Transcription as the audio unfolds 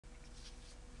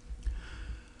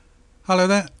Hello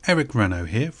there, Eric Renault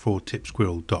here for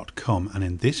tipsquirrel.com, and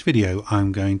in this video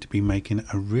I'm going to be making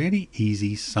a really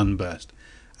easy sunburst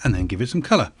and then give it some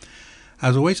colour.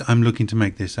 As always, I'm looking to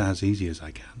make this as easy as I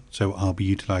can, so I'll be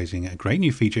utilising a great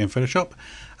new feature in Photoshop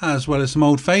as well as some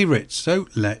old favourites, so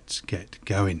let's get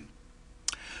going.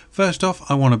 First off,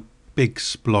 I want a big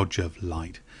splodge of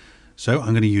light, so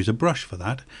I'm going to use a brush for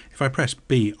that. If I press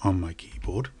B on my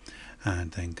keyboard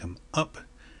and then come up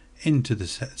into the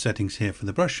settings here for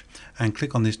the brush and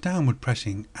click on this downward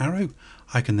pressing arrow,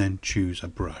 I can then choose a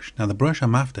brush. Now the brush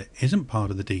I'm after isn't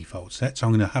part of the default set, so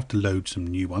I'm going to have to load some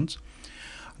new ones.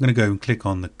 I'm going to go and click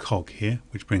on the cog here,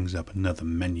 which brings up another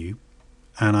menu,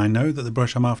 and I know that the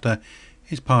brush I'm after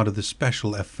is part of the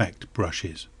special effect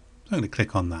brushes, so I'm going to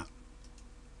click on that.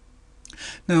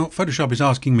 Now Photoshop is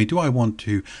asking me, do I want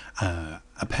to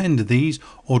append these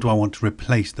or do I want to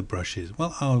replace the brushes?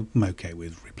 Well, I'm okay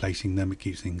with replacing them. It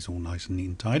keeps things all nice and neat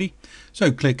and tidy.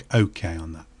 So click OK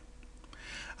on that.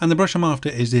 And the brush I'm after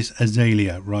is this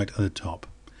azalea right at the top.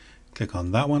 Click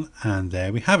on that one and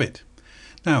there we have it.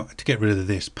 Now to get rid of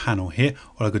this panel here,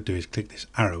 all I've got to do is click this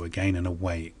arrow again and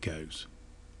away it goes.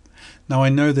 Now I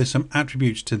know there's some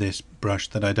attributes to this brush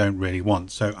that I don't really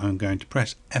want, so I'm going to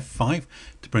press F5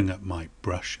 to bring up my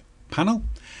brush panel,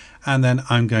 and then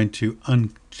I'm going to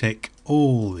untick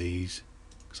all these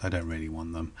because I don't really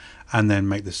want them, and then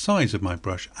make the size of my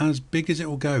brush as big as it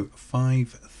will go,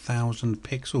 5,000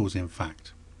 pixels in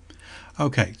fact.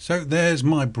 Okay, so there's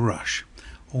my brush,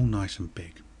 all nice and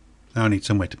big. Now I need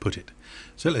somewhere to put it,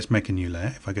 so let's make a new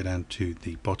layer. If I go down to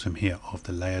the bottom here of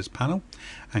the layers panel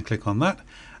and click on that,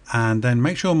 and then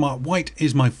make sure my white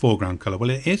is my foreground color.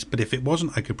 Well, it is, but if it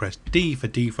wasn't, I could press D for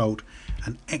default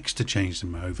and X to change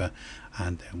them over,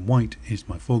 and then white is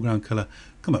my foreground color.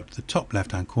 Come up to the top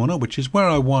left hand corner, which is where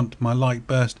I want my light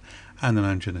burst, and then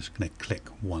I'm just going to click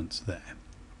once there.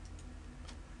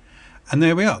 And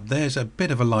there we are. There's a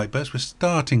bit of a light burst. We're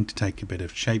starting to take a bit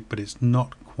of shape, but it's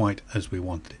not quite as we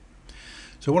wanted it.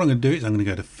 So what I'm going to do is I'm going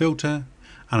to go to filter,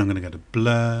 and I'm going to go to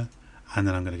blur, and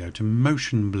then I'm going to go to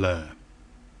motion blur.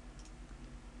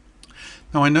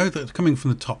 Now I know that coming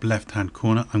from the top left hand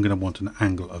corner I'm going to want an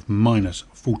angle of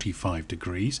 -45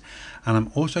 degrees, and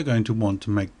I'm also going to want to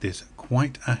make this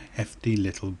quite a hefty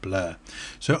little blur.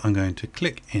 So I'm going to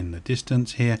click in the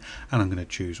distance here and I'm going to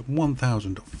choose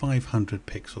 1500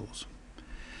 pixels.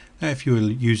 Now if you're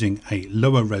using a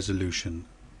lower resolution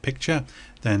picture,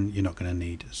 then you're not going to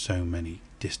need so many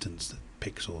distance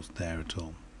pixels there at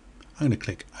all. I'm going to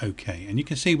click OK, and you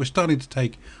can see we're starting to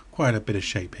take quite a bit of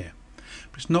shape here.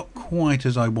 But it's not quite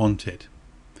as I want it.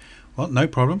 Well, no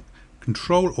problem.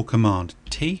 Control or Command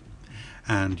T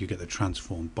and you get the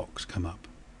transform box come up.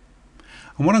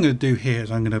 And what I'm going to do here is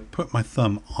I'm going to put my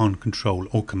thumb on Control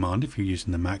or Command if you're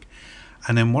using the Mac,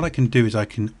 and then what I can do is I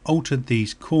can alter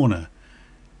these corner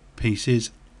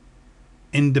pieces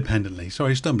independently.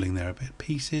 Sorry, stumbling there a bit.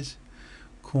 Pieces,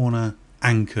 corner,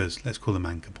 anchors. Let's call them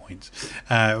anchor points.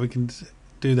 We can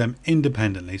do them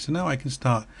independently. So now I can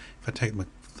start, if I take my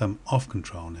thumb off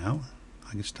Control now,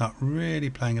 I can start really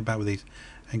playing about with these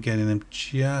and getting them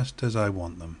just as I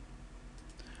want them.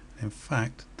 In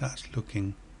fact, that's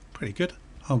looking pretty good.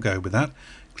 I'll go with that.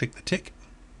 Click the tick,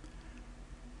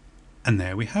 and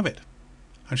there we have it.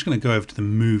 I'm just going to go over to the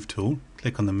Move tool,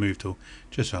 click on the Move tool,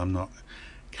 just so I'm not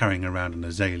carrying around an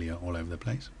azalea all over the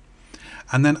place.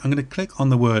 And then I'm going to click on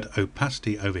the word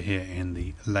opacity over here in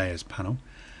the layers panel,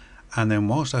 and then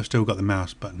whilst I've still got the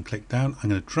mouse button clicked down, I'm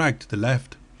going to drag to the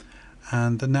left,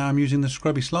 and now I'm using the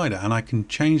scrubby slider and I can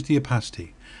change the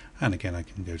opacity, and again I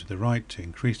can go to the right to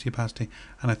increase the opacity,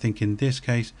 and I think in this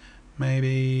case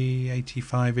maybe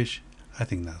 85ish. I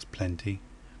think that's plenty,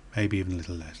 maybe even a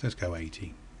little less. Let's go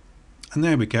 80, and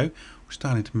there we go. We're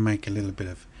starting to make a little bit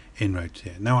of inroads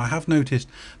here. Now I have noticed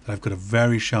that I've got a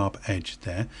very sharp edge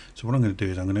there, so what I'm going to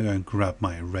do is I'm going to go and grab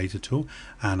my eraser tool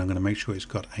and I'm going to make sure it's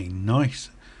got a nice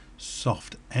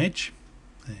soft edge.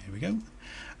 There we go.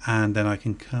 And then I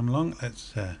can come along.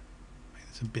 Let's make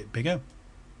this a bit bigger,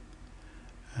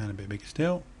 and a bit bigger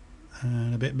still,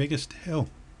 and a bit bigger still.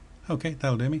 Okay,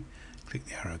 that'll do me. Click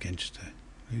the arrow again just to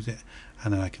lose it,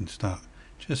 and then I can start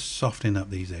just softening up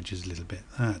these edges a little bit.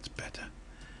 That's better,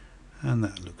 and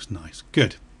that looks nice.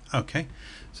 Good. Okay,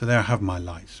 so there I have my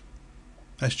lights.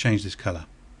 Let's change this color.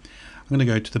 I'm going to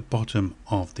go to the bottom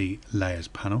of the layers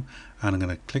panel and I'm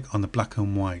going to click on the black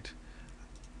and white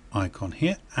icon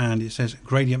here, and it says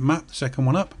gradient map, the second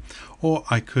one up, or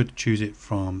I could choose it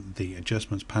from the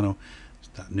adjustments panel. It's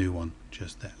that new one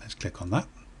just there. Let's click on that,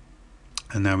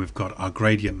 and now we've got our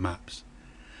gradient maps.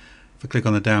 If I click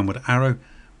on the downward arrow,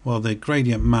 well, the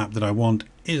gradient map that I want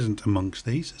isn't amongst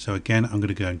these, so again I'm going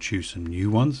to go and choose some new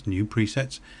ones, new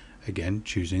presets, again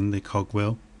choosing the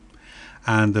cogwheel.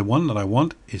 And the one that I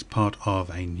want is part of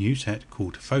a new set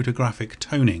called photographic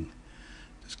toning.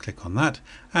 Just click on that,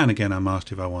 and again I'm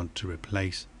asked if I want to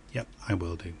replace. Yep, I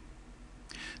will do.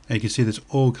 Now you can see there's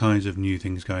all kinds of new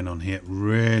things going on here.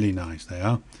 Really nice they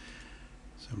are.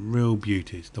 Some real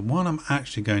beauties. The one I'm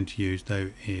actually going to use though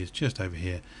is just over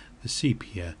here, the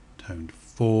sepia toned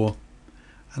 4,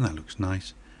 and that looks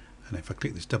nice. And if I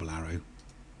click this double arrow,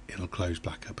 it'll close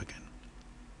back up again.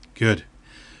 Good.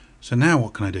 So now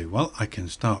what can I do? Well, I can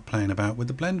start playing about with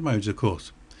the blend modes, of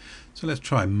course. So let's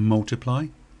try multiply.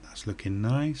 That's looking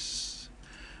nice.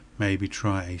 Maybe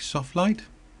try a soft light.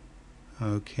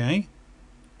 Okay,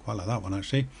 quite like that one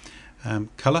actually.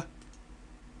 Color,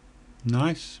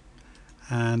 nice,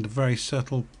 and a very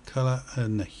subtle color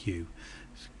and the hue.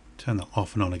 Let's turn that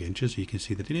off and on again just so you can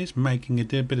see that it is making a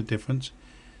bit of difference.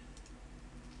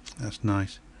 That's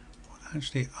nice. Well,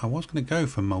 actually, I was going to go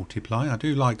for multiply. I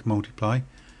do like multiply,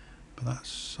 but that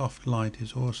soft light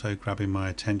is also grabbing my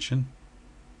attention.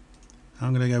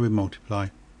 I'm going to go with multiply.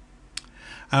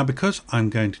 Because I'm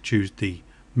going to choose the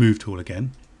move tool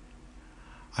again,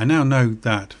 I now know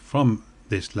that from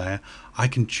this layer I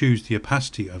can choose the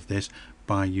opacity of this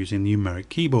by using the numeric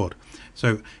keyboard.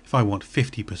 So if I want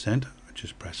 50%, I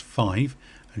just press 5,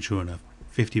 and sure enough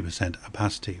 50%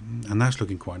 opacity, and that's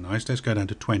looking quite nice. Let's go down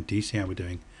to 20, see how we're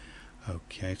doing.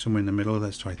 Okay, somewhere in the middle.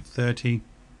 Let's try 30,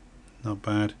 not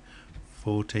bad.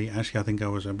 40, actually I think I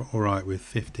was alright with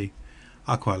 50.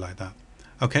 I quite like that.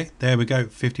 Okay, there we go,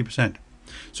 50%.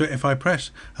 So if I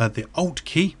press the Alt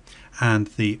key and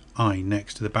the I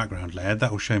next to the background layer,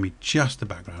 that will show me just the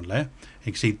background layer.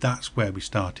 You can see that's where we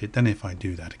started. Then if I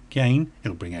do that again,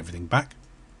 it'll bring everything back.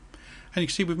 And you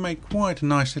can see we've made quite a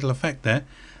nice little effect there.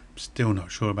 Still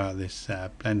not sure about this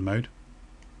blend mode.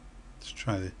 Let's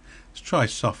try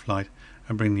soft light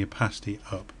and bring the opacity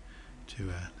up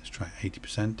to let's try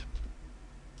 80%.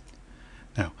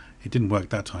 Now it didn't work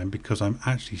that time because I'm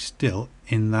actually still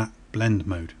in that blend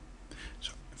mode.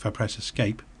 So if I press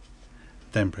escape,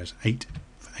 then press 8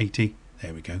 for 80,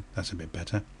 there we go, that's a bit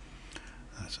better.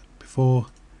 That's before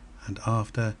and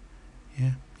after.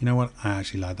 Yeah, you know what, I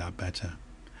actually like that better.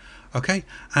 Okay,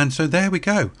 and so there we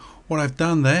go. What I've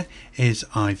done there is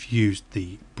I've used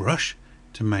the brush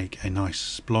to make a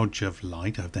nice splodge of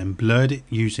light. I've then blurred it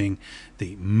using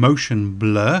the motion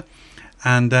blur,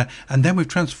 and then we've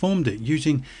transformed it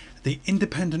using the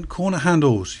independent corner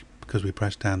handles because we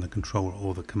pressed down the control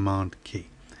or the command key.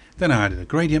 Then I added a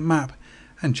gradient map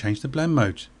and changed the blend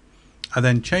modes. I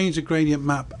then changed the gradient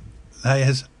map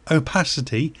layer's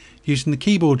opacity using the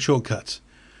keyboard shortcuts.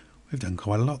 We've done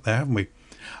quite a lot there, haven't we?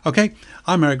 Okay,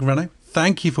 I'm Eric Renaud.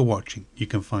 Thank you for watching. You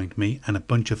can find me and a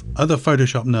bunch of other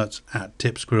Photoshop nuts at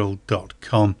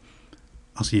tipsquirrel.com.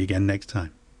 I'll see you again next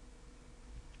time.